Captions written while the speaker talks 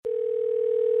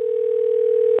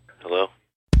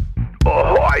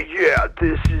that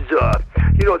this is,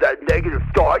 that negative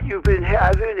thought you've been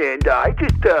having, and I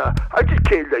just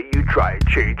can't let you try and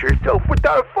change yourself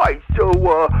without a fight. So,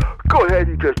 go ahead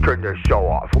and just turn the show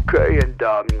off, okay? And,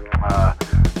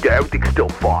 everything's still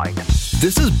fine.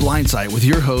 This is Blindsight with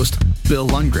your host, Bill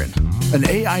Lundgren, an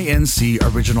AINC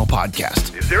original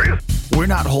podcast. You serious? We're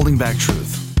not holding back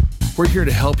truth. We're here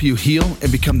to help you heal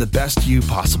and become the best you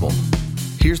possible.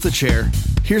 Here's the chair.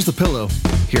 Here's the pillow.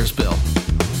 Here's Bill.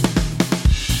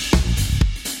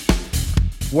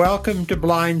 Welcome to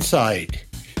Blindsight.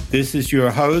 This is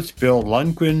your host, Bill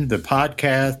Lundgren. The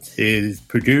podcast is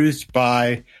produced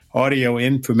by Audio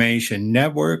Information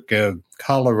Network of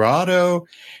Colorado,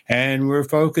 and we're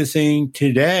focusing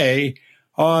today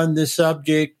on the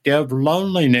subject of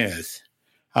loneliness.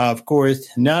 Of course,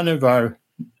 none of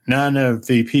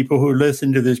the people who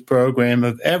listen to this program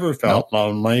have ever felt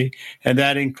lonely, and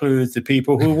that includes the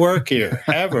people who work here,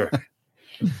 ever.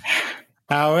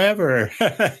 However,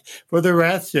 for the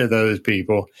rest of those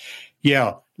people,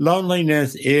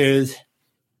 loneliness is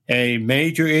a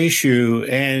major issue,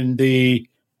 and the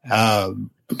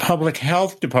Public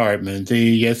Health Department,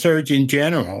 the Surgeon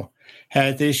General,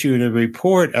 has issued a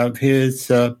report of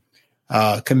his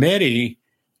committee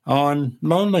on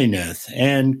loneliness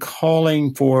and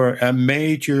calling for a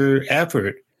major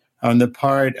effort on the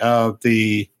part of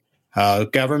the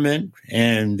government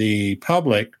and the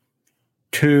public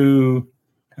to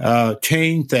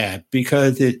change that,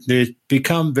 because it's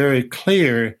become very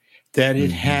clear that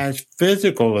it has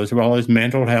physical as well as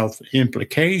mental health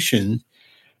implications,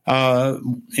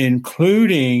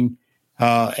 including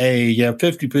a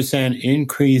 50%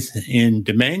 increase in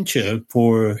dementia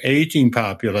for aging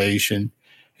population,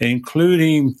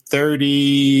 including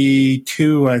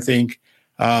 32, I think,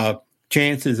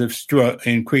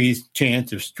 increased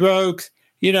chance of strokes.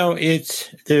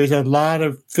 There's a lot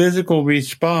of physical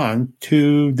response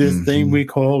to this thing we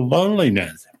call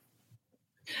loneliness.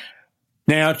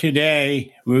 Now,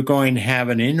 today, we're going to have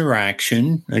an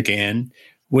interaction again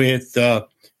with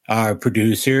our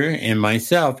producer and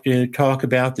myself to talk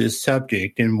about this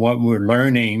subject and what we're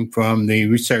learning from the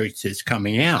research that's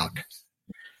coming out.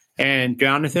 And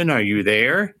Jonathan, are you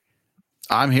there?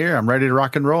 I'm here. I'm ready to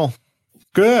rock and roll.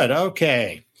 Good.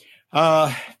 Okay.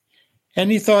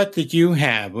 Any thought that you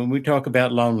have when we talk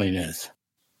about loneliness?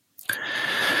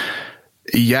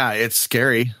 Yeah, it's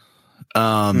scary.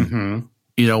 When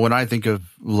I think of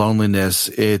loneliness,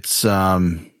 it's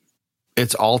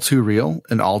all too real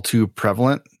and all too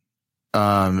prevalent.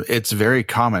 It's very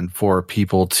common for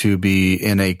people to be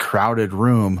in a crowded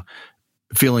room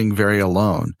feeling very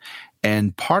alone.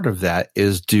 And part of that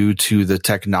is due to the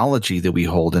technology that we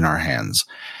hold in our hands.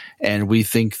 And we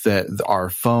think that our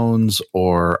phones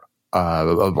or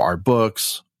of our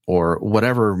books or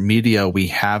whatever media we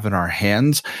have in our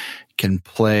hands can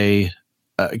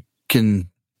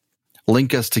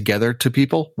link us together to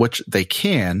people, which they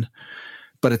can,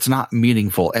 but it's not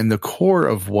meaningful. And the core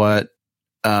of what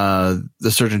the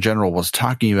Surgeon General was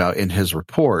talking about in his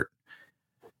report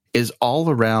is all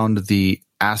around the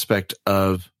aspect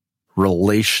of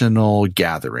relational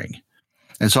gathering.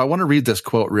 And so I want to read this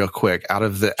quote real quick out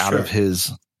of his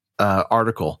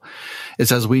article. It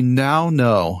says, "We now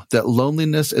know that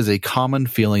loneliness is a common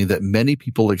feeling that many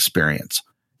people experience.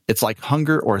 It's like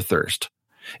hunger or thirst.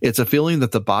 It's a feeling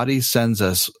that the body sends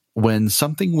us when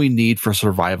something we need for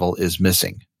survival is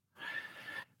missing.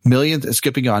 Millions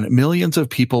of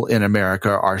people in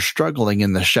America are struggling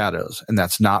in the shadows, and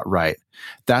that's not right.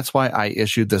 That's why I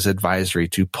issued this advisory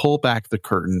to pull back the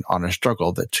curtain on a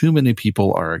struggle that too many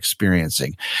people are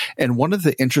experiencing." And one of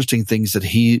the interesting things that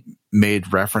he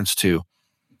made reference to,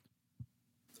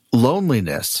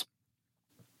 loneliness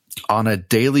on a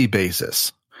daily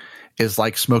basis is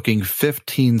like smoking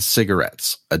 15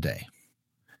 cigarettes a day.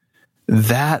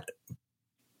 That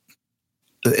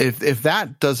If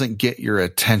that doesn't get your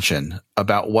attention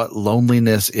about what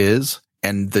loneliness is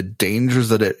and the dangers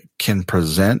that it can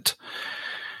present,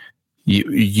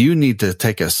 you need to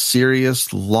take a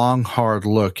serious, long, hard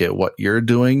look at what you're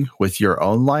doing with your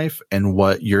own life and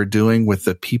what you're doing with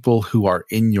the people who are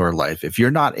in your life. If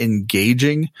you're not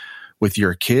engaging with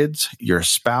your kids, your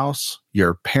spouse,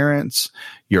 your parents,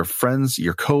 your friends,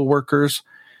 your coworkers,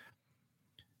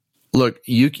 look,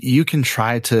 you can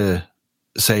try to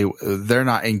say they're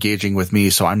not engaging with me,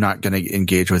 so I'm not going to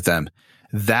engage with them.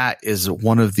 That is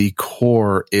one of the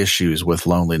core issues with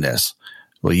loneliness.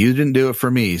 Well, you didn't do it for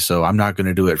me, so I'm not going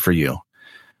to do it for you.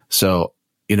 So,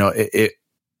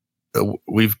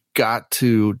 we've got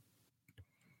to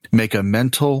make a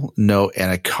mental note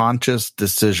and a conscious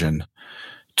decision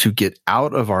to get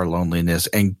out of our loneliness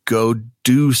and go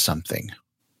do something.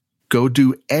 Go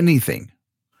do anything.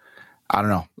 I don't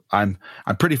know. I'm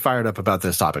pretty fired up about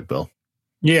this topic, Bill.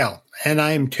 Yeah, and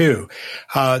I am too.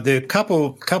 The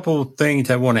couple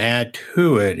things I want to add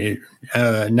to it,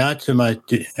 not so much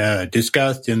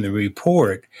discussed in the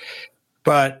report,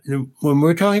 but when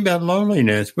we're talking about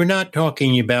loneliness, we're not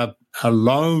talking about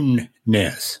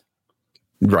aloneness.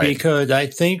 Right. Because I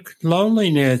think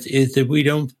loneliness is that we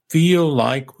don't feel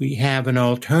like we have an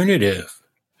alternative.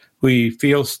 We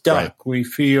feel stuck. Right. We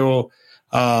feel,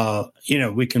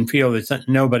 we can feel that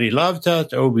nobody loves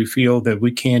us, or we feel that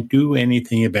we can't do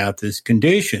anything about this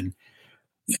condition.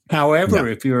 However,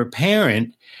 if you're a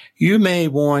parent, you may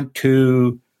want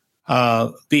to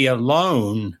be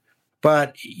alone,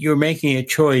 but you're making a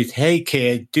choice. Hey,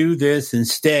 kid, do this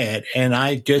instead. And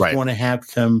I just want to have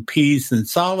some peace and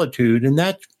solitude. And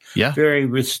that's very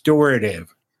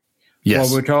restorative.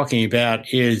 Yes. What we're talking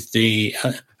about is the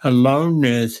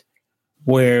aloneness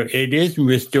where it isn't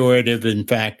restorative. In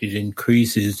fact, it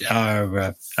increases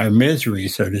our misery,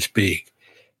 so to speak.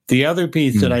 The other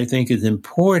piece that I think is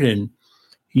important,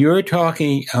 you're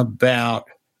talking about,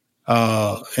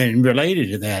 and related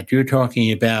to that, you're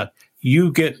talking about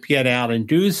you get out and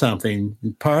do something.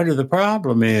 Part of the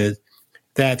problem is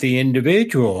that the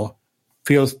individual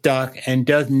feels stuck and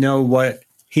doesn't know what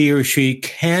he or she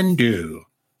can do.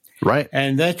 Right.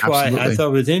 And that's why I thought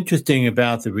it was interesting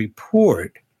about the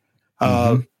report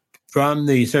from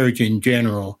the Surgeon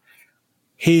General.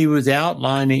 He was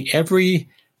outlining every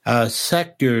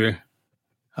sector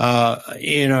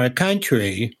in our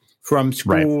country, from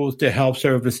schools to health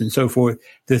service and so forth,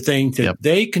 the things that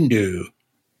they can do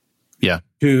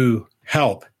to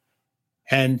help.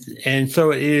 And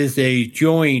so it is a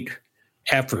joint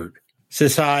effort,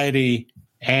 society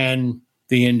and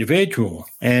the individual,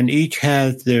 and each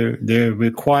has their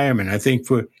requirement. I think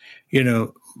for,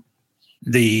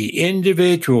 the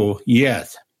individual,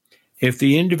 yes. If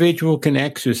the individual can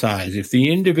exercise, if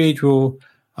the individual,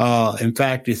 in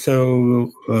fact, is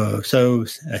so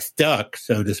stuck,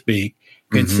 so to speak,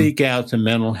 can seek out some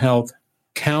mental health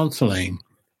counseling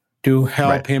to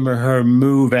help him or her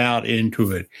move out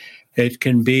into it. It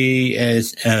can be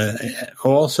as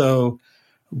also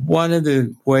one of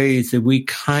the ways that we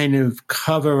kind of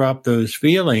cover up those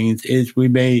feelings is we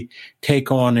may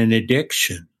take on an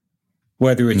addiction,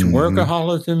 whether it's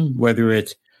workaholism, whether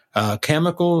it's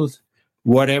chemicals,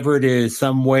 whatever it is,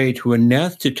 some way to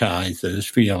anesthetize those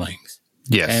feelings.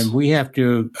 Yes. And we have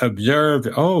to observe,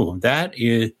 that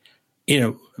is,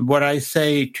 what I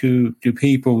say to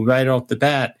people right off the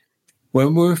bat,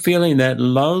 when we're feeling that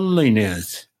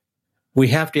loneliness, we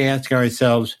have to ask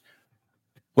ourselves,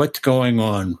 what's going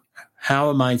on? How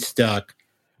am I stuck?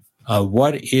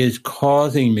 What is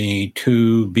causing me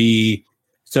to be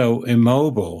so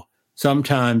immobile?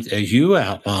 Sometimes, as you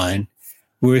outline,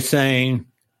 we're saying,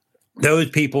 those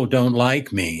people don't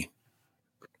like me,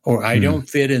 or I don't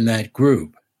fit in that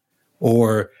group,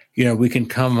 or, we can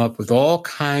come up with all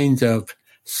kinds of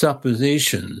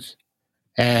suppositions.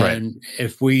 And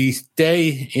if we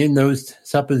stay in those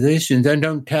suppositions and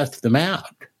don't test them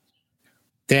out,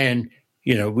 then,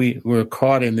 we're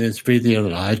caught in this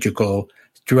physiological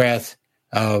stress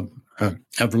of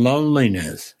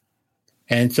loneliness.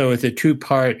 And so it's a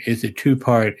two-part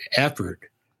effort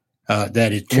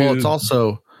that is too. Well,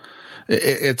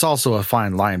 it's also a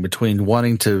fine line between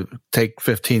wanting to take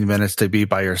 15 minutes to be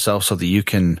by yourself so that you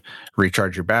can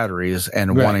recharge your batteries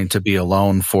and wanting to be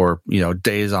alone for,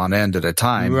 days on end at a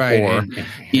time, or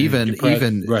even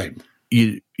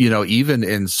even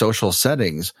in social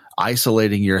settings,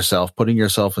 isolating yourself, putting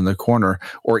yourself in the corner,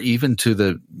 or even to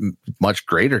the much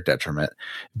greater detriment,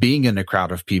 being in a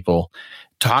crowd of people,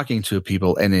 talking to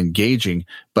people and engaging,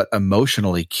 but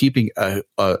emotionally keeping a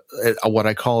what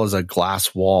I call as a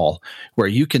glass wall where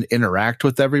you can interact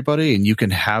with everybody and you can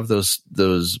have those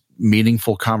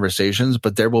meaningful conversations,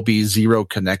 but there will be zero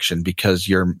connection because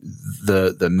you're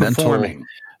the mental,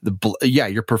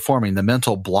 you're performing. The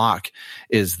mental block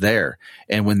is there.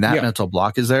 And when that mental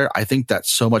block is there, I think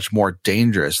that's so much more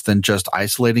dangerous than just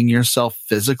isolating yourself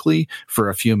physically for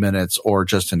a few minutes or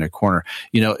just in a corner.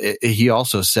 He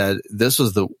also said this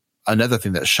was another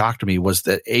thing that shocked me was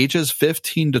that ages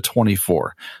 15 to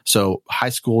 24, so high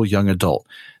school, young adult,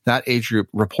 that age group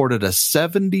reported a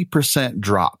 70%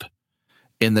 drop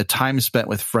in the time spent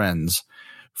with friends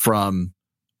from,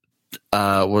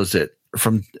 20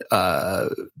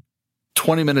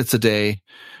 minutes a day.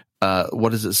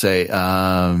 What does it say?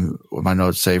 My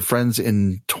notes say friends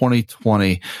in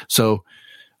 2020. So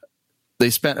they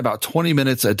spent about 20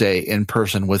 minutes a day in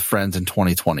person with friends in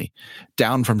 2020,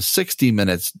 down from 60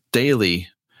 minutes daily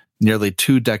nearly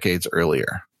 2 decades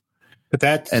earlier. But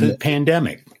that's the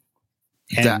pandemic.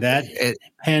 And that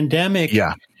pandemic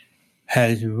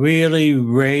has really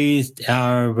raised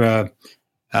our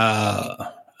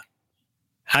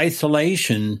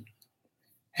isolation,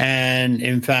 and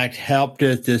in fact helped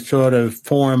us to sort of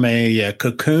form a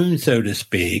cocoon, so to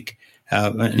speak,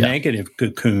 a negative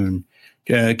cocoon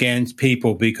against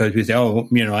people, because we say, oh,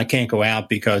 I can't go out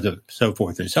because of so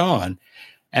forth and so on.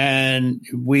 And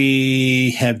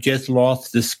we have just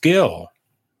lost the skill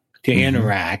to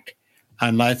interact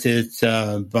unless it's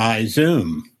by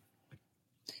Zoom.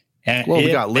 And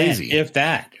we got lazy. If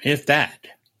that.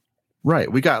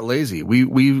 Right. We got lazy.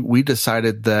 We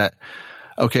decided that,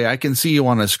 okay, I can see you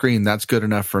on a screen. That's good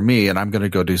enough for me. And I'm going to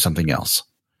go do something else.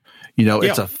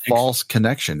 It's a false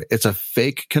connection. It's a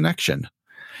fake connection.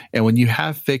 And when you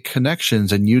have fake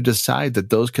connections and you decide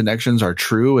that those connections are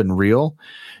true and real,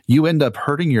 you end up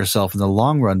hurting yourself in the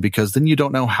long run, because then you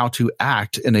don't know how to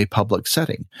act in a public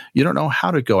setting. You don't know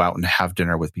how to go out and have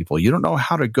dinner with people. You don't know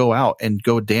how to go out and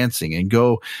go dancing and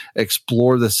go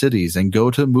explore the cities and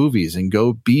go to movies and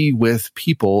go be with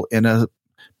people in a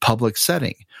public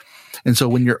setting. And so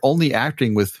when you're only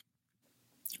acting with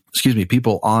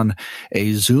people on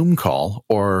a Zoom call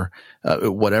or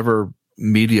whatever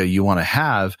media you want to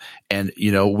have, and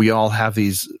we all have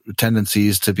these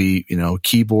tendencies to be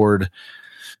keyboard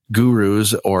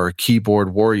gurus or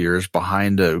keyboard warriors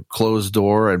behind a closed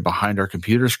door and behind our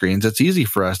computer screens. It's easy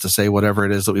for us to say whatever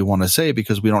it is that we want to say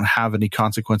because we don't have any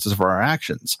consequences for our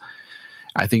actions.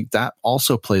 I think that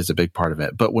also plays a big part of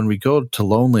it. But when we go to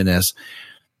loneliness,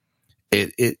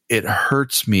 it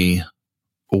hurts me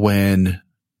when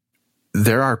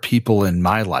there are people in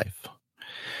my life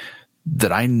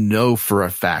that I know for a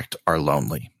fact are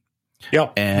lonely. Yeah.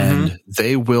 And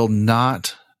they will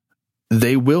not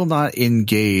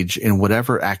engage in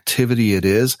whatever activity it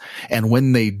is. And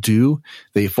when they do,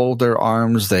 they fold their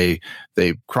arms, they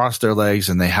cross their legs,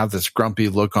 and they have this grumpy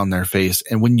look on their face.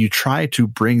 And when you try to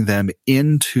bring them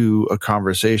into a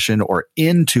conversation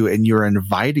and you're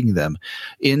inviting them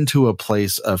into a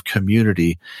place of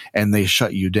community and they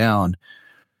shut you down,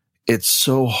 it's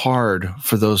so hard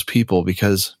for those people,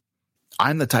 because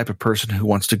I'm the type of person who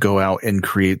wants to go out and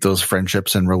create those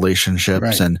friendships and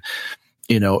relationships and,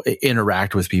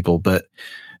 interact with people. But,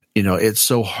 it's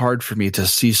so hard for me to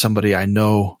see somebody I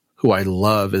know who I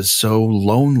love is so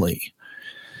lonely.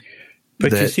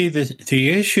 But you see, the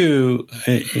issue,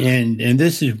 and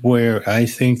this is where I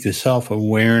think the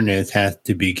self-awareness has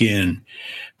to begin,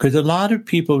 because a lot of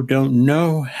people don't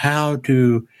know how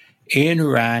to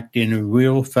interact in a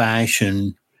real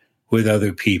fashion with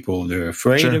other people. They're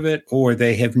afraid of it, or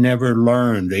they have never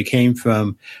learned. They came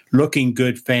from looking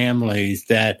good families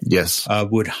that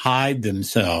would hide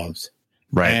themselves.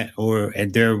 Right.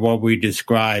 And they're what we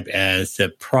describe as the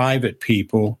private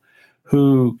people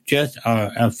who just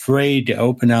are afraid to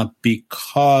open up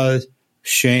because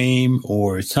shame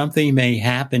or something may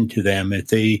happen to them if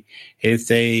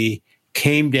they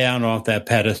came down off that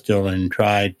pedestal and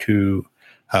tried to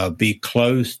be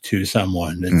close to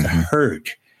someone that's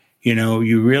hurt.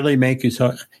 You really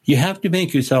you have to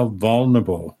make yourself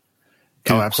vulnerable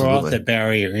to cross that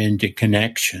barrier into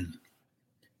connection.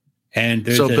 And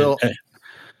there's Bill,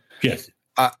 yes.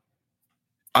 I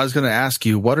was going to ask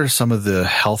you, what are some of the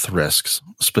health risks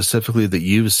specifically that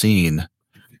you've seen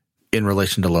in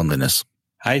relation to loneliness?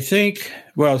 I think,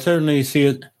 certainly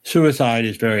suicide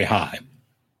is very high.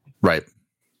 Right.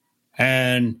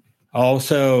 And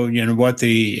also, what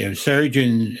the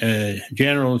Surgeon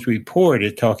General's report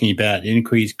is talking about,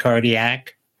 increased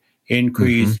cardiac,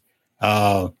 increased.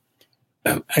 I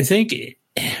think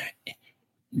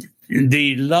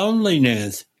the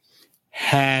loneliness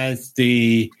has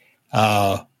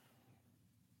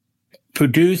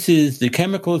produces the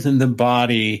chemicals in the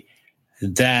body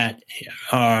that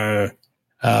are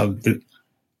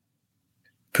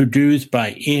produced by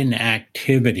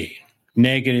inactivity,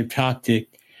 negative toxic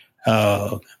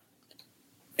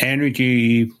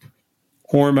energy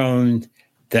hormones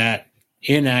that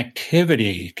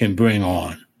inactivity can bring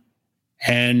on.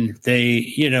 And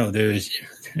there's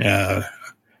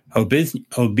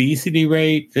obesity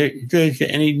rate, there's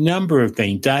any number of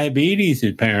things. Diabetes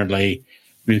apparently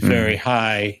is very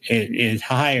high. It is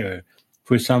higher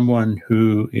for someone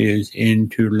who is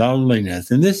into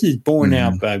loneliness. And this is borne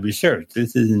out by research.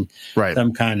 This isn't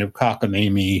some kind of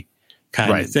cockamamie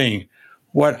kind of thing.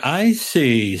 What I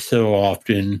see so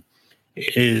often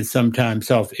is sometimes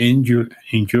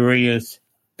self-injurious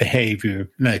behavior,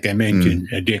 like I mentioned,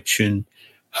 addiction.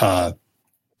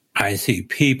 I see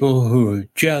people who are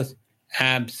just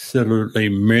absolutely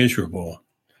miserable.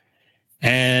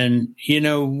 And,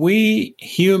 we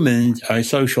humans are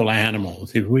social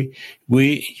animals. If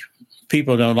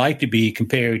people don't like to be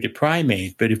compared to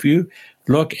primates, but if you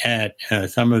look at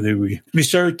some of the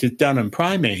research that's done on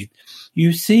primates,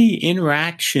 you see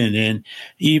interaction and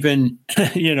even,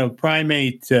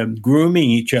 primates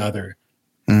grooming each other,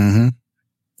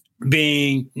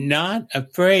 being not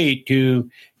afraid to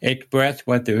express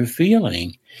what they're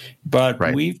feeling.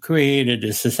 But we've created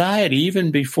a society,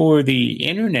 even before the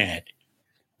internet,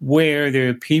 where there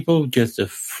are people just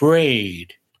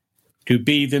afraid to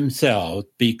be themselves,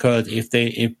 because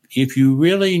if you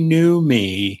really knew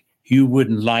me, you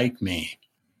wouldn't like me.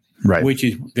 Right. Which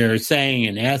is, they're saying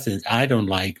in essence, I don't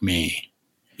like me.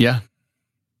 Yeah.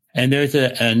 And there's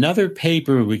another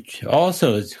paper which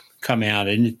also has come out,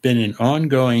 and it's been an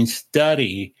ongoing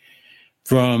study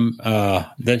from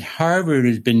that Harvard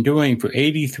has been doing for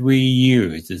 83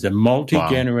 years. It's a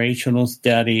multi-generational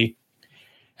study.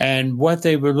 And what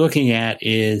they were looking at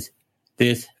is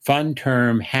this fun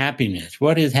term, happiness.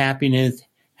 What is happiness?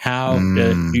 How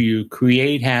do you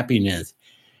create happiness?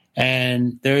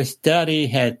 And their study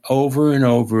had over and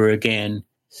over again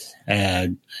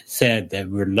said that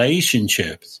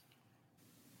relationships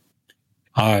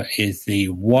is the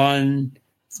one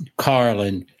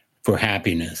correlate for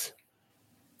happiness.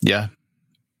 Yeah.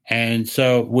 And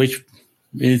so, which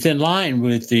is in line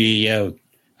with the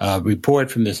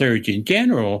report from the Surgeon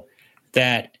General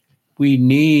that we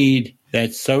need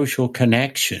that social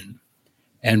connection.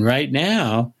 And right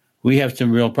now, we have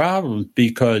some real problems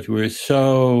because we're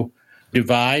so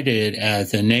divided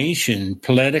as a nation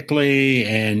politically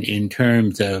and in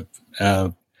terms of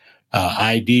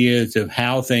ideas of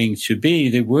how things should be,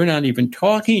 that we're not even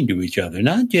talking to each other.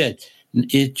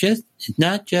 It's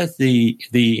not just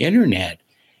the internet.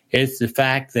 It's the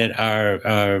fact that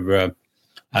our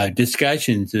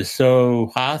discussions are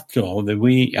so hostile that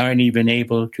we aren't even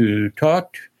able to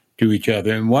talk to each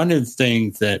other. And one of the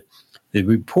things that the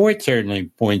report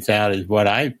certainly points out is what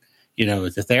I,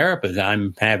 as a therapist,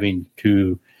 I'm having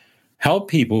to help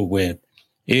people with,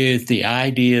 is the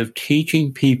idea of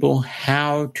teaching people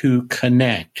how to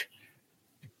connect,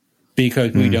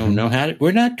 because we don't know how to,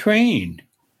 we're not trained.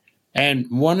 And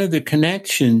one of the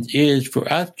connections is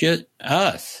for us, just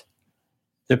us,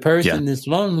 the person that's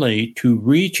lonely, to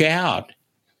reach out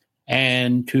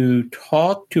and to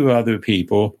talk to other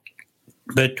people,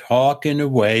 but talk in a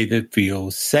way that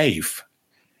feels safe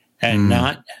and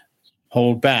not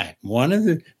hold back. One of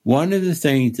the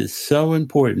things that's so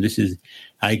important,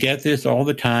 I get this all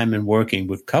the time in working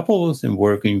with couples and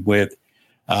working with,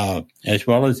 as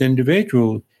well as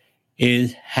individuals,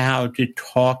 is how to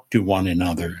talk to one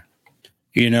another.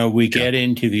 We get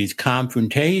into these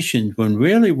confrontations when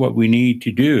really what we need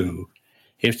to do,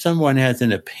 if someone has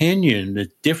an opinion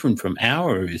that's different from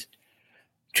ours,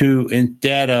 to,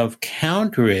 instead of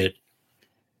counter it,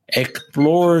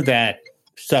 explore that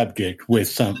subject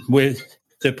with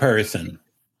the person.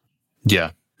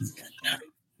 Yeah.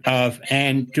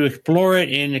 And to explore it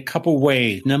in a couple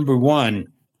ways. Number one,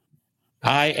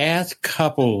 I ask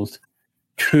couples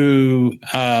to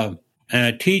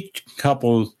teach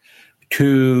couples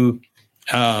to,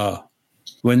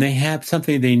 when they have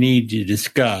something they need to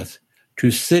discuss, to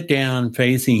sit down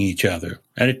facing each other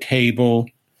at a table,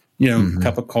 a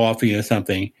cup of coffee or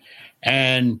something,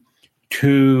 and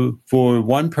for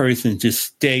one person to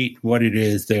state what it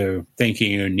is they're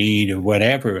thinking or need or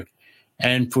whatever,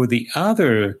 and for the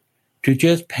other to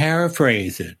just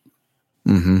paraphrase it.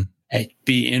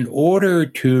 In order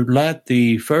to let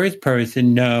the first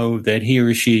person know that he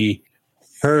or she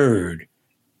heard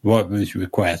what was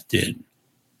requested.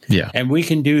 Yeah. And we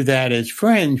can do that as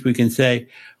friends. We can say,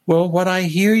 well, what I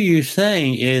hear you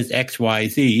saying is X, Y,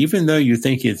 Z, even though you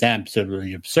think it's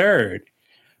absolutely absurd,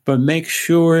 but make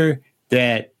sure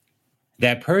that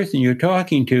that person you're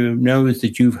talking to knows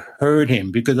that you've heard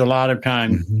him, because a lot of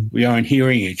times we aren't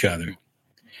hearing each other.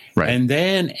 Right. And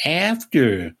then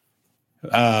after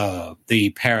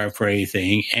the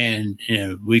paraphrasing, and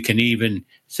we can even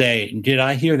say, did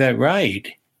I hear that right?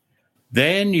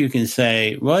 Then you can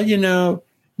say, well,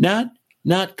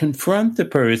 not confront the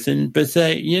person, but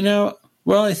say,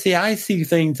 I see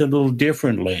things a little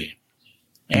differently.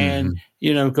 And,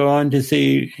 go on to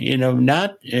see,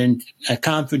 not in a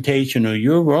confrontation or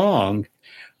you're wrong,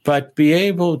 but be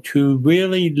able to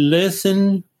really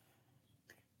listen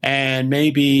and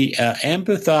maybe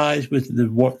empathize with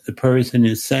what the person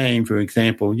is saying. For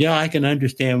example, I can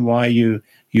understand why you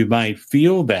might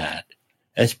feel that,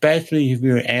 especially if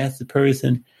you ask the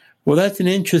person, well, that's an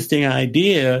interesting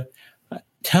idea.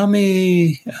 Tell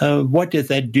me, what does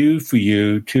that do for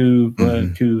you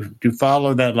to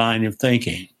follow that line of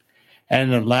thinking,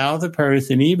 and allow the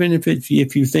person, even if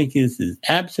you think this is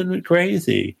absolutely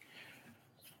crazy,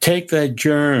 take that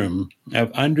germ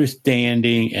of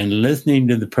understanding and listening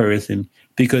to the person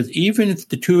because even if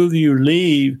the two of you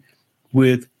leave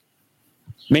with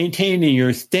maintaining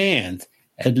your stance,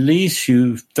 at least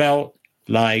you felt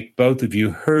like both of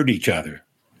you heard each other.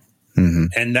 Mm-hmm.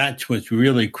 And that's what's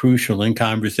really crucial in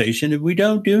conversation. And we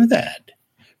don't do that.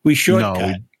 We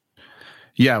shortcut.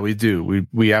 We do.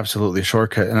 We absolutely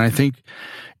shortcut. And I think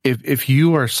if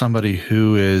you are somebody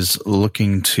who is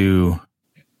looking to,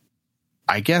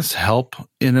 I guess, help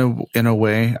in a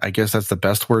way, I guess that's the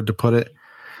best word to put it,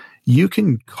 you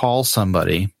can call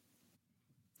somebody,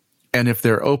 and if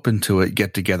they're open to it,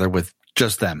 get together with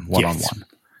just them one-on-one.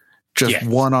 Just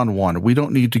one-on-one. We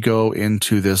don't need to go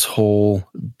into this whole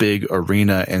big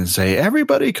arena and say,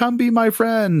 everybody come be my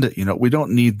friend. We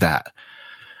don't need that.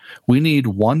 We need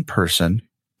one person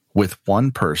with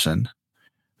one person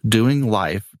doing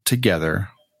life together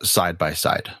side by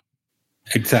side.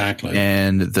 Exactly.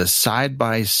 And the side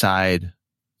by side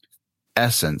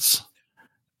essence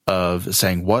of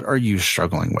saying, what are you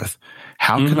struggling with?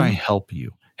 How can I help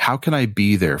you? How can I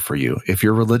be there for you? If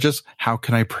you're religious, how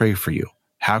can I pray for you?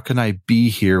 How can I be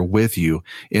here with you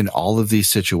in all of these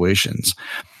situations?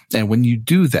 And when you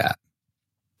do that,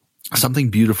 something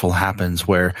beautiful happens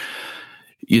where,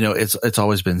 it's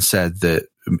always been said that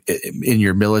in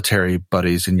your military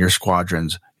buddies, in your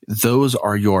squadrons, those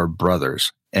are your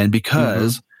brothers. And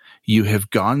because you have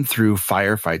gone through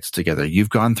firefights together, you've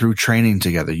gone through training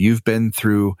together, you've been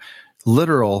through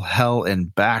literal hell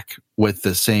and back with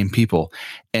the same people,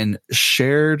 and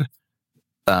shared,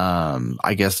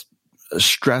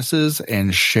 stresses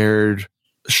and shared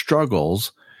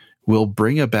struggles will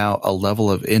bring about a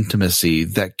level of intimacy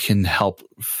that can help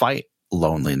fight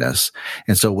loneliness.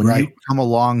 And so when you come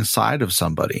alongside of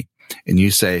somebody and you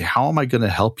say, how am I going to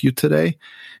help you today?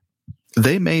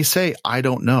 They may say, I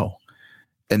don't know.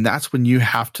 And that's when you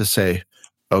have to say,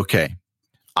 okay,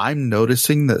 I'm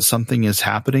noticing that something is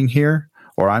happening here,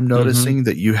 or I'm noticing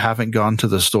that you haven't gone to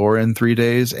the store in 3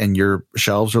 days and your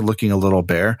shelves are looking a little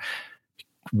bare.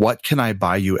 What can I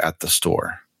buy you at the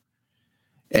store?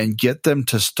 And get them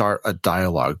to start a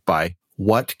dialogue by,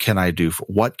 what can I do?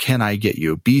 What can I get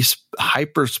you? Be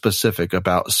hyper specific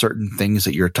about certain things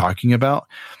that you're talking about.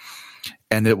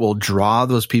 And it will draw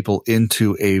those people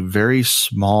into a very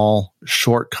small,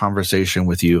 short conversation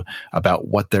with you about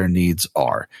what their needs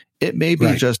are. It may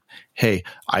be just, hey,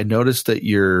 I noticed that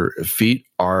your feet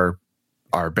are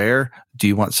bare. Do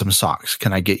you want some socks?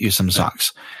 Can I get you some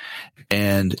socks?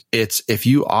 And it's, if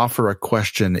you offer a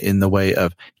question in the way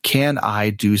of, can I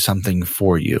do something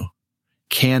for you?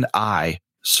 Can I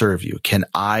serve you? Can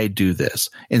I do this?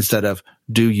 Instead of,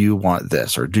 do you want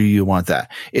this or do you want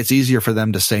that? It's easier for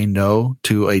them to say no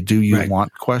to a do you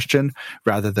want question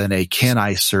rather than a can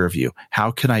I serve you?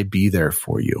 How can I be there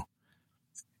for you?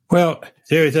 Well,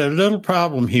 there's a little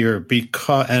problem here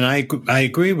because, and I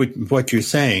agree with what you're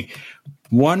saying.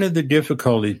 One of the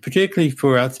difficulties, particularly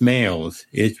for us males,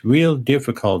 it's real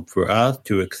difficult for us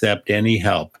to accept any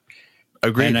help.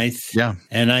 Agreed.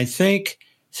 And I think,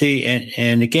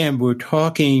 and again, we're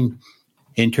talking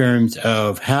in terms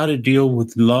of how to deal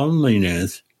with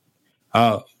loneliness.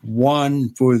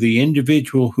 One, for the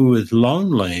individual who is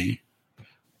lonely,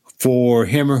 for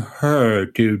him or her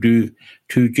to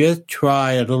just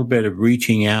try a little bit of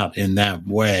reaching out in that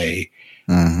way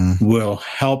will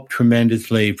help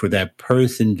tremendously for that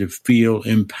person to feel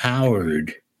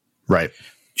empowered. Right.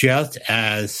 Just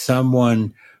as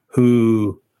someone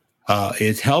who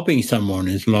is helping someone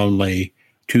is lonely,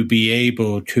 to be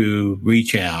able to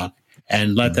reach out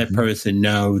and let that person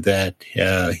know that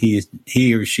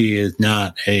he or she is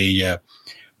not a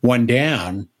one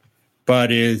down,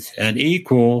 but is an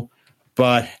equal.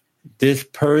 But this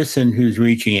person who's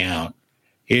reaching out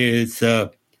is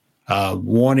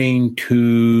wanting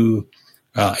to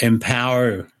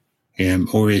empower him,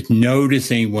 or is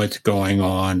noticing what's going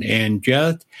on and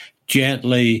just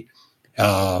gently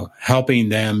helping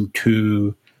them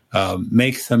to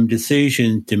make some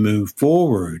decisions to move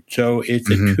forward. So it's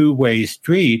a two-way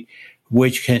street,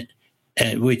 which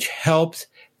helps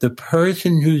the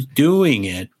person who's doing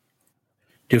it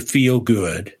to feel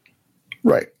good.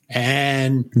 Right.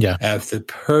 And if the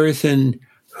person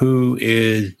who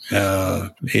is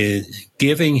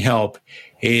giving help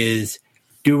is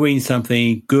doing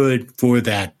something good for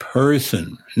that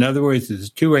person. In other words, it's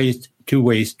a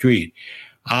two-way street.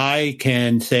 I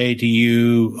can say to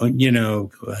you,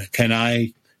 can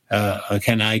I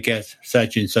get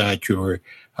such and such, or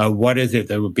what is it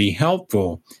that would be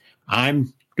helpful?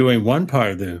 I'm doing one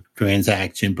part of the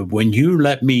transaction, but when you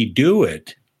let me do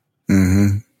it,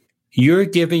 you're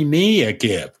giving me a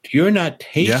gift. You're not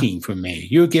taking from me.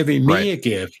 You're giving me a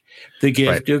gift, the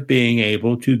gift of being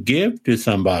able to give to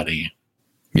somebody.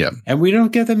 Yeah. And we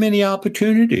don't get that many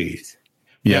opportunities.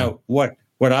 Yeah. Now, what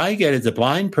I get as a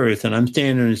blind person, I'm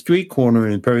standing on a street corner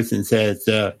and the person says,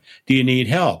 do you need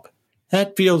help?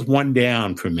 That feels one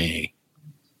down for me.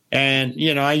 And,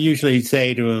 I usually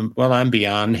say to him, well, I'm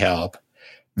beyond help.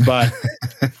 But,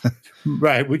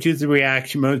 right, which is the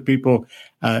reaction most people,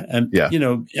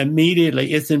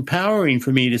 immediately. It's empowering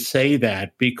for me to say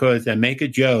that because I make a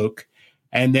joke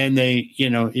and then they,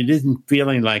 it isn't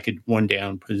feeling like a one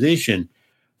down position.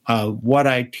 What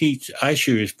I teach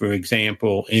ushers, for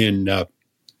example, in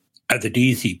at the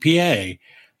DCPA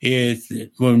is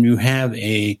that when you have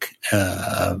a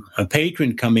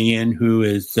patron coming in who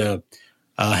is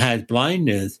has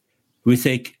blindness, we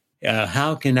say,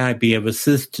 how can I be of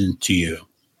assistance to you?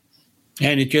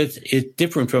 And it's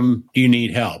different from, do you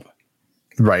need help?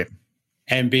 Right.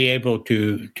 And be able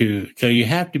to so you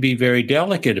have to be very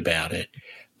delicate about it.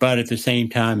 But at the same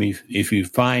time, if you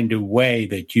find a way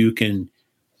that you can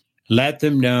let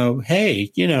them know,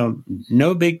 hey,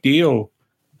 no big deal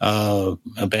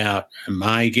about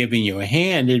my giving you a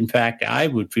hand. In fact, I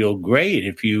would feel great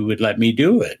if you would let me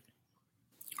do it.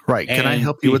 Right. Can I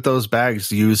help you with those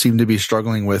bags? You seem to be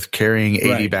struggling with carrying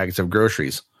 80 bags of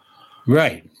groceries.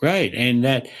 Right. And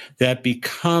that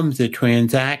becomes a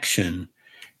transaction.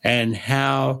 And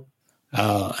how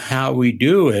we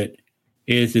do it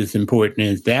is as important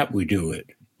as that we do it.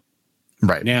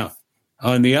 Right. Now,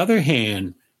 on the other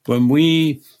hand, when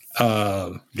we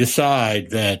decide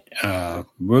that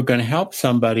we're going to help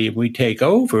somebody, we take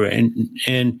over,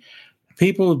 and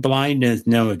people with blindness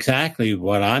know exactly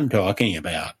what I'm talking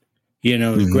about.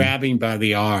 Grabbing by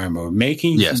the arm or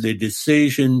making the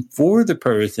decision for the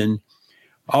person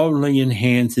only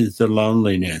enhances the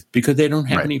loneliness because they don't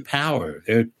have any power.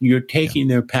 You're taking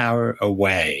their power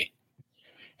away,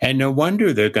 and no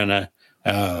wonder they're going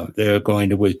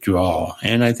to withdraw.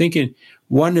 And I think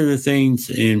one of the things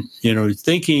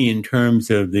thinking in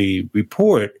terms of the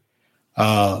report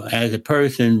as a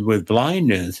person with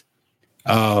blindness,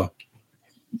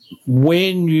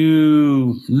 when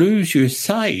you lose your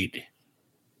sight,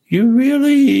 you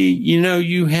really,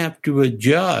 you have to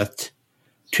adjust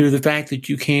to the fact that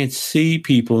you can't see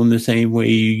people in the same way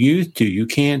you used to. You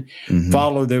can't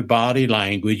follow their body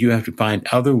language. You have to find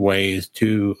other ways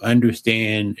to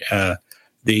understand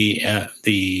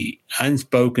the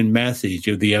unspoken message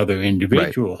of the other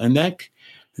individual. Right. And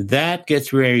that gets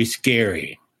very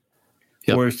scary.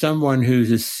 Yep. Or someone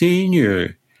who's a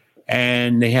senior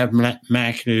and they have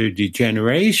macular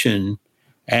degeneration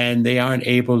and they aren't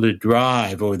able to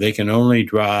drive, or they can only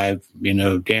drive,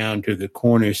 down to the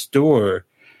corner store,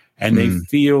 and they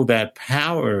feel that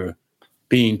power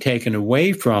being taken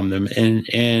away from them, and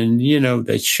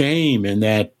that shame and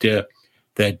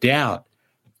that doubt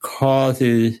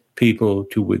causes people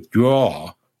to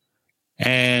withdraw,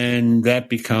 and that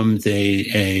becomes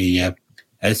a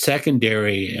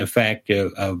secondary effect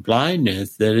of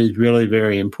blindness that is really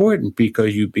very important,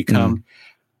 because you become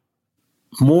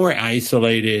more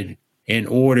isolated in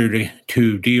order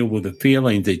to deal with the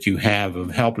feelings that you have of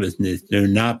helplessness. They're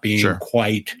not being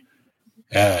quite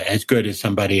as good as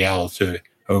somebody else or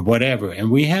whatever.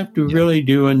 And we have to really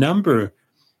do a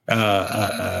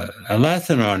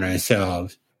lesson on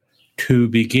ourselves to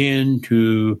begin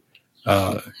to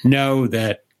know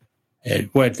that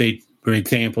what they, for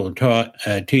example,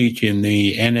 teach in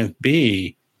the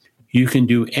NFB, you can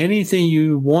do anything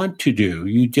you want to do.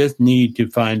 You just need to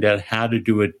find out how to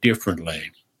do it differently.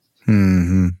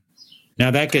 Mm-hmm.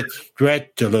 Now, that gets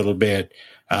stretched a little bit.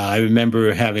 I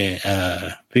remember having,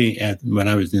 when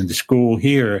I was in the school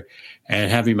here,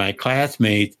 and having my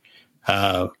classmates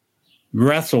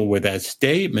wrestle with that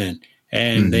statement.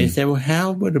 And they said, well,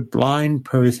 how would a blind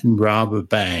person rob a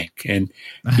bank? And,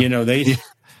 they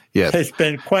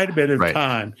spend quite a bit of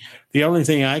time. The only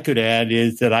thing I could add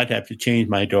is that I'd have to change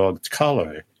my dog's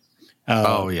color.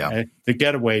 The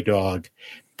getaway dog.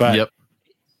 But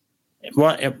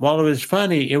while it was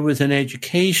funny, it was an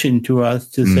education to us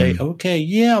to say,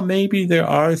 okay, maybe there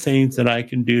are things that I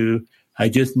can do. I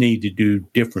just need to do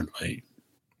differently.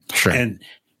 Sure.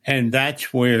 And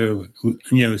that's where,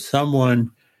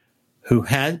 someone who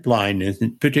has blindness,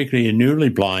 and particularly a newly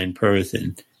blind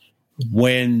person,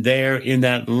 when they're in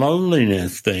that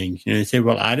loneliness thing, they say,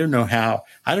 well, I don't know how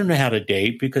to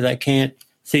date because I can't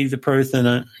see the person,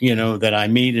 that I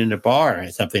meet in a bar or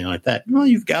something like that. Well,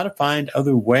 you've got to find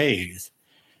other ways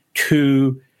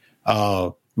to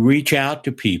reach out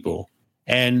to people.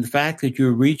 And the fact that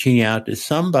you're reaching out to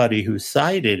somebody who's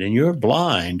sighted and you're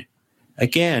blind,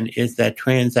 again, is that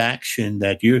transaction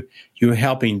that you're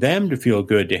helping them to feel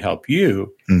good to help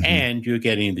you, and you're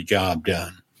getting the job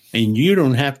done. And you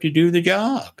don't have to do the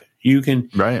job. you can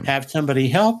Right. have somebody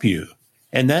help you.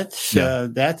 And that's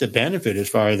a benefit as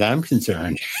far as I'm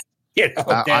concerned.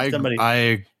 To have somebody.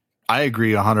 I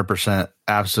agree 100%.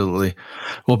 Absolutely.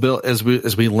 Well, Bill, as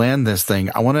we land this thing,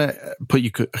 I want to put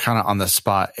you kind of on the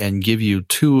spot and give you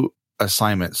two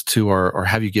assignments or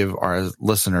have you give our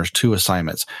listeners two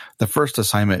assignments. The first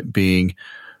assignment being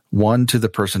one to the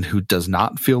person who does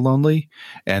not feel lonely,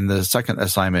 and the second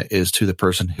assignment is to the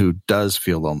person who does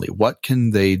feel lonely. What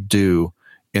can they do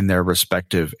in their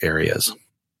respective areas?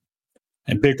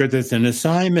 And because it's an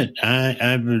assignment,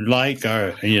 I would like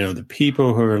the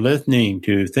people who are listening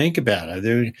to think about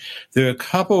it. There are a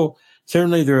couple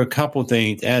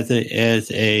things at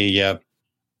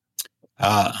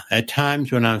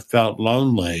times when I felt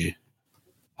lonely.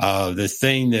 The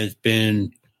thing that's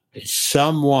been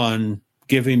someone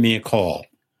giving me a call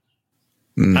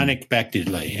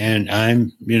unexpectedly, and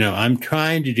I'm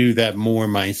trying to do that more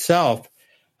myself.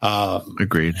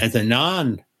 Agreed. As a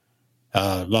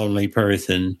lonely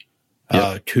person,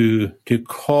 to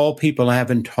call people I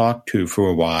haven't talked to for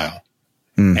a while,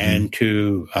 and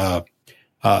to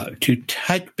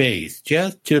touch base,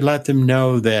 just to let them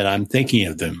know that I'm thinking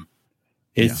of them.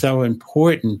 It's so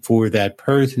important for that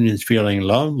person who's feeling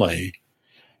lonely,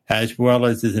 as well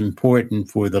as it's important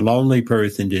for the lonely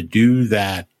person to do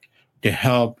that to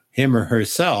help him or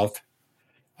herself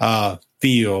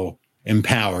feel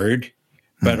empowered,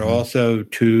 but also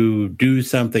to do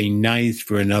something nice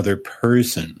for another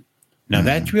person. Now,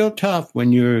 that's real tough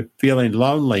when you're feeling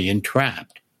lonely and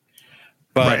trapped.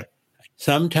 But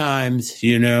sometimes,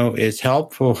 it's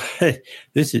helpful.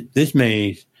 This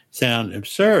may sound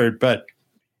absurd, but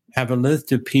have a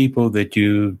list of people that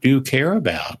you do care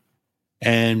about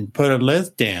and put a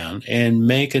list down and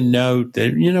make a note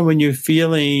that, when you're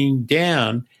feeling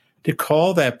down, to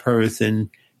call that person,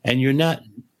 and you're not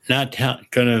going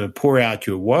to pour out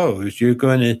your woes. You're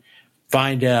going to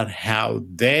find out how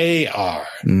they are.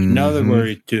 In other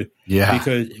words,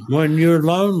 because when you're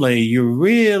lonely, you're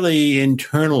really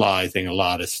internalizing a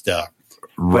lot of stuff.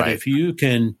 Right. But if you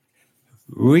can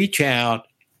reach out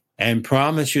and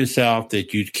promise yourself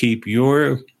that you'd keep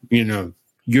your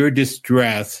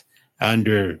distress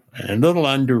under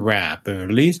wrap, or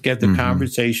at least get the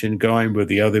conversation going with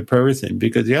the other person,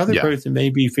 because the other person may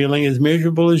be feeling as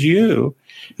miserable as you.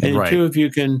 And the two of you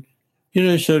can,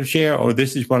 sort of share,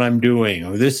 this is what I'm doing,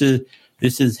 or this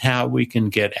is how we can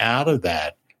get out of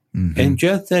that. And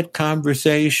just that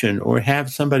conversation, or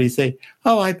have somebody say,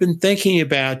 I've been thinking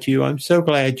about you. I'm so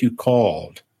glad you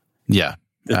called. Yeah,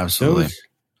 absolutely.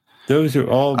 Those are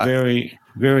all very,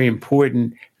 very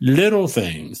important little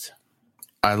things.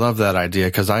 I love that idea,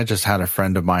 because I just had a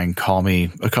friend of mine call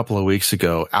me a couple of weeks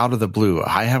ago out of the blue.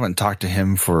 I haven't talked to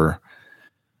him for,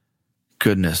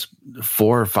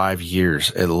 4 or 5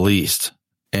 years at least.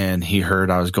 And he heard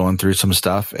I was going through some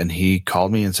stuff, and he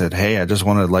called me and said, "Hey, I just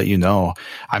wanted to let you know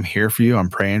I'm here for you. I'm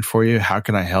praying for you. How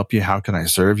can I help you? How can I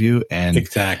serve you?" And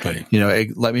exactly,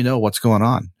 let me know what's going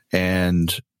on.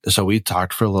 And so we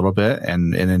talked for a little bit,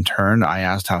 and in turn, I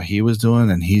asked how he was doing,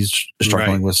 and he's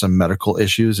struggling with some medical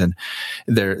issues, and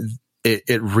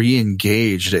it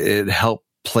re-engaged. It helped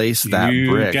place that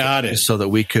brick so that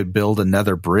we could build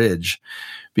another bridge,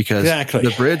 because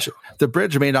the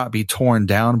bridge may not be torn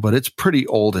down, but it's pretty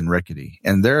old and rickety,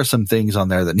 and there are some things on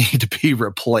there that need to be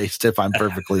replaced, if I'm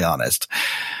perfectly honest.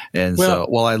 And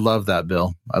I love that,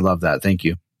 Bill. I love that. Thank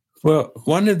you. Well,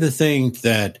 one of the things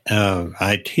that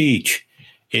I teach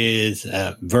is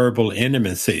verbal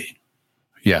intimacy.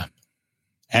 Yeah.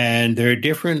 And there are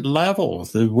different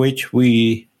levels at which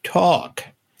we talk.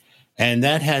 And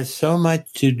that has so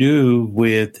much to do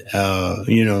with,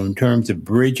 in terms of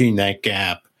bridging that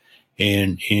gap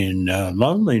in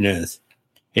loneliness.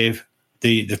 If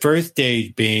the first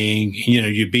stage being,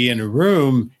 you be in a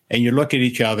room and you look at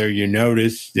each other, you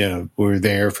notice, we're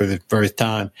there for the first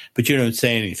time, but you don't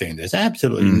say anything. There's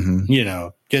absolutely,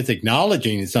 just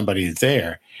acknowledging that somebody is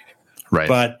there. Right.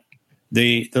 But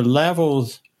the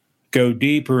levels go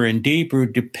deeper and deeper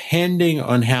depending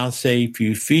on how safe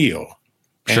you feel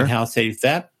and how safe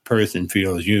that person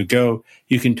feels. You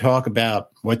can talk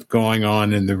about what's going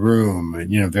on in the room,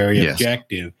 very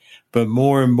objective. But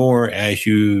more and more, as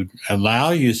you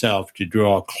allow yourself to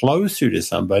draw closer to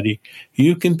somebody,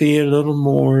 you can be a little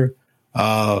more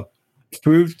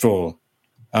truthful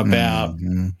about,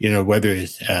 whether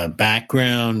it's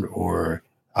background or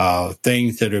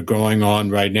things that are going on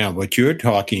right now. What you're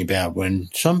talking about, when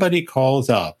somebody calls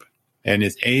up and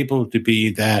is able to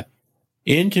be that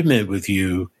intimate with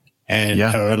you and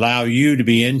allow you to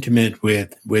be intimate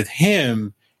with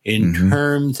him in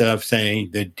terms of saying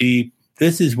the deep,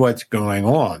 this is what's going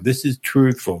on. This is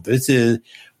truthful. This is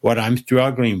what I'm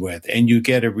struggling with, and you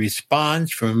get a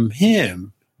response from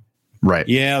him. Right.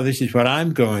 Yeah, this is what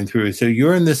I'm going through. So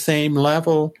you're in the same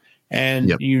level,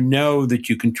 and you know that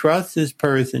you can trust this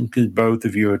person because both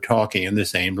of you are talking in the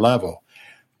same level.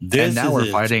 This and now is we're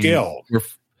a fighting, skill.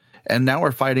 And now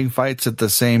we're fighting fights at the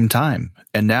same time.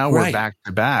 And now we're back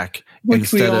to back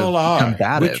which we instead all of are.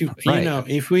 combative. You know,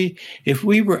 if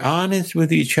we were honest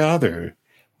with each other,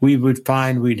 we would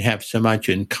find we'd have so much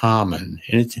in common.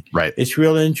 And it's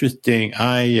real interesting.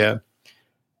 I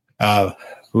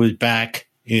was back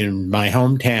in my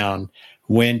hometown,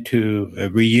 went to a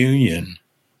reunion.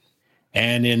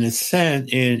 And in a sense,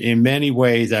 in many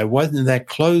ways, I wasn't that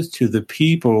close to the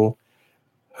people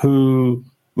who,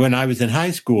 when I was in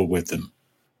high school with them,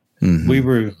 we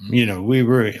were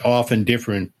off in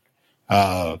different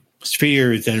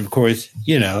spheres. And of course,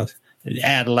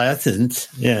 adolescents,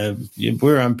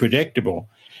 we're unpredictable.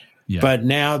 Yeah. But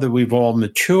now that we've all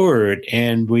matured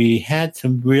and we had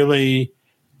some really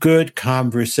good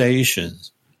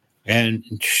conversations and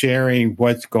sharing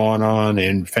what's going on,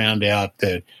 and found out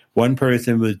that one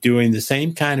person was doing the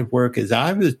same kind of work as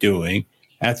I was doing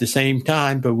at the same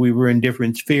time, but we were in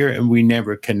different spheres and we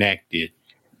never connected.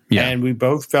 Yeah. And we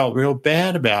both felt real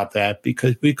bad about that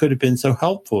because we could have been so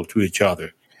helpful to each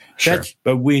other. Sure.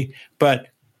 But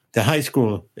the high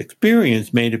school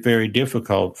experience made it very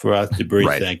difficult for us to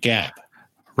bridge that gap.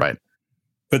 Right.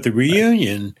 But the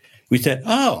reunion, we said,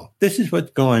 oh, this is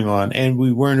what's going on. And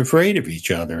we weren't afraid of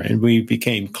each other. And we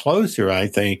became closer, I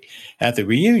think, at the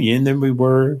reunion than we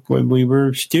were when we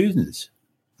were students.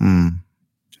 Mm.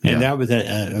 Yeah. And that was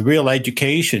a real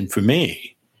education for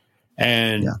me.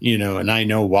 And, and I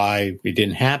know why it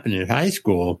didn't happen in high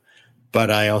school.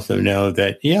 But I also know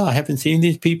that, I haven't seen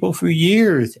these people for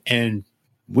years. And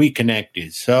we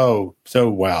connected so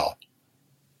well.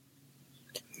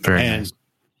 Very nice.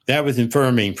 That was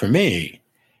affirming for me.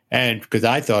 And because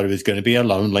I thought it was going to be a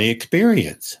lonely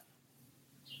experience.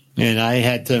 And I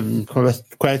had some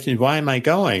questions, why am I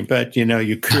going? But,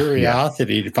 your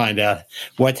curiosity to find out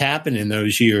what's happened in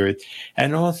those years,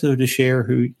 and also to share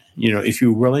if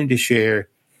you're willing to share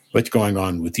what's going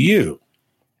on with you,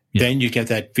 then you get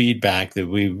that feedback that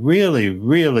we really,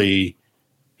 really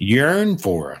yearn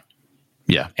for.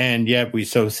 Yeah. And yet we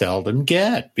so seldom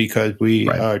get because we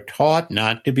are taught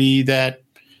not to be that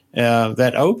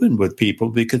open with people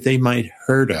because they might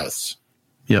hurt us.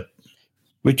 Yep.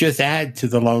 Which just add to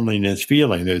the loneliness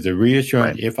feeling. There's a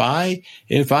reassurance. Right.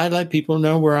 If I let people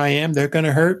know where I am, they're going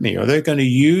to hurt me or they're going to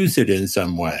use it in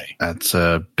some way. That's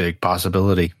a big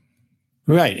possibility.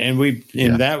 Right. And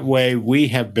in that way, we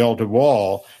have built a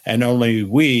wall, and only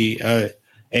we are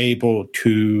able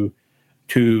to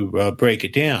break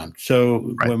it down.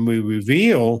 So when we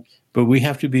reveal, but we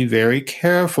have to be very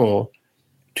careful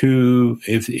to,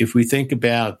 if we think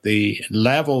about the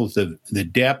levels of the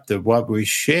depth of what we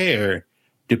share,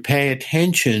 to pay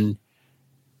attention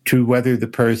to whether the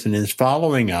person is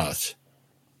following us.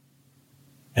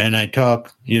 And I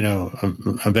talk,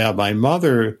 about my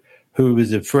mother who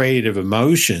was afraid of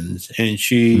emotions, and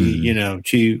she,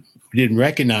 she didn't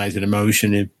recognize an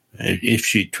emotion if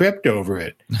she tripped over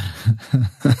it.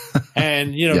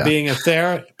 And, being a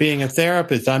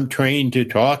therapist, I'm trained to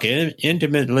talk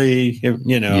intimately,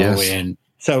 and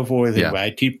so forth. Yeah. I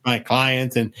teach my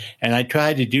clients, and I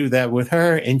tried to do that with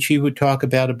her, and she would talk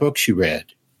about a book she read.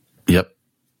 Yep.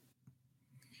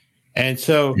 And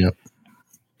so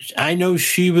I know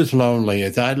she was lonely.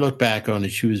 As I look back on it,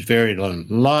 she was very lonely.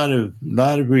 A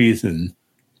lot of reasons.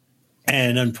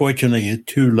 And unfortunately,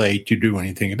 it's too late to do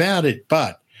anything about it,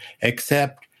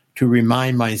 except to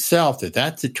remind myself that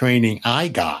that's the training I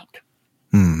got,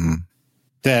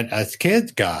 that us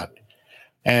kids got,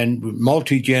 and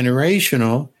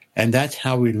multi-generational, and that's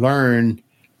how we learn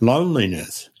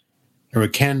loneliness, or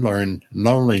can learn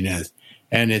loneliness.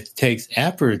 And it takes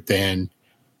effort then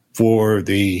for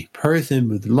the person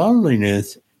with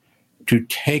loneliness to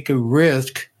take a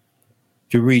risk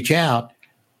to reach out.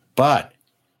 But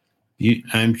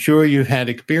I'm sure you've had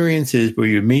experiences where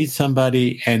you meet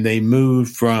somebody and they move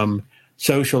from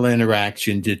social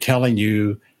interaction to telling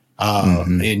you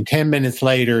in 10 minutes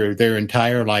later their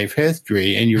entire life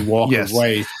history, and you walk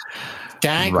away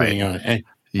staggering on it.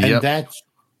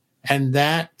 And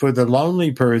that for the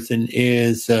lonely person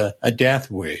is a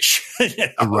death wish.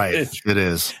 Right. It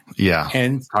is. Yeah.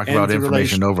 And talk about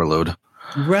information overload.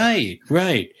 Right.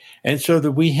 And so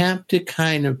that we have to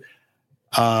kind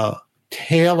of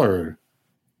tailor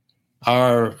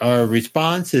our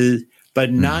responses,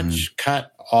 but not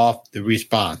cut off the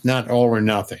response, not all or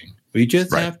nothing. We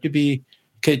just have to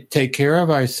take care of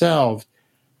ourselves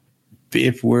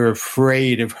if we're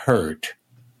afraid of hurt.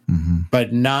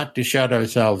 but not to shut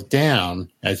ourselves down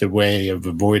as a way of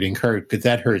avoiding hurt, because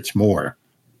that hurts more.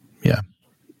 Yeah.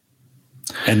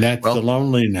 And that's the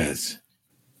loneliness.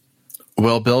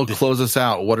 Well, Bill, close us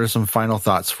out. What are some final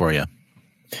thoughts for you?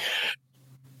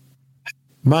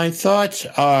 My thoughts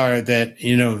are that,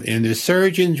 in the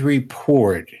surgeon's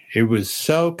report, it was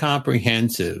so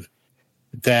comprehensive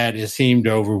that it seemed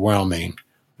overwhelming.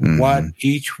 What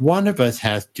each one of us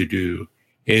has to do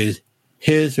is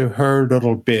his or her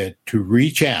little bit to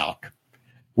reach out,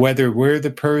 whether we're the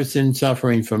person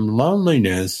suffering from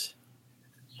loneliness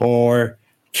or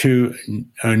to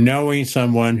knowing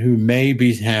someone who may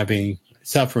be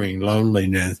suffering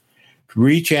loneliness,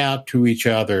 reach out to each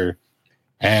other.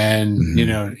 And,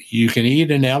 you can eat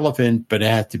an elephant, but it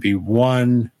has to be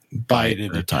one bite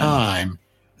at a time.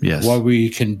 Yes. What we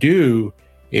can do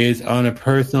is on a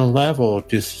personal level,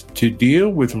 just to deal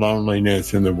with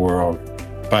loneliness in the world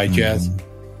by just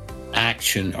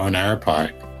action on our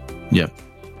part. Yep.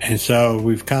 And so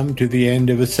we've come to the end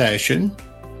of a session,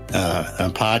 a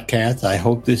podcast. I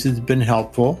hope this has been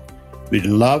helpful. We'd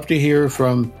love to hear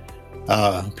from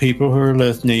people who are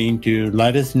listening to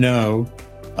let us know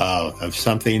of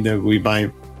something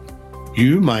that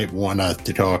you might want us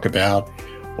to talk about,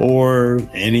 or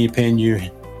any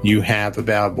opinion you have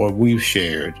about what we've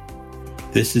shared.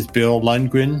 This is Bill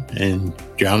Lundgren and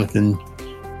Jonathan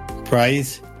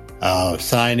Price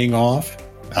signing off.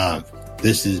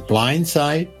 This is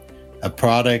Blindsight, a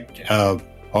product of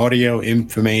Audio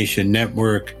Information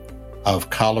Network of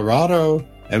Colorado,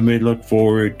 and we look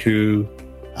forward to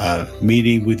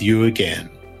meeting with you again.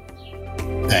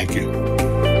 Thank you.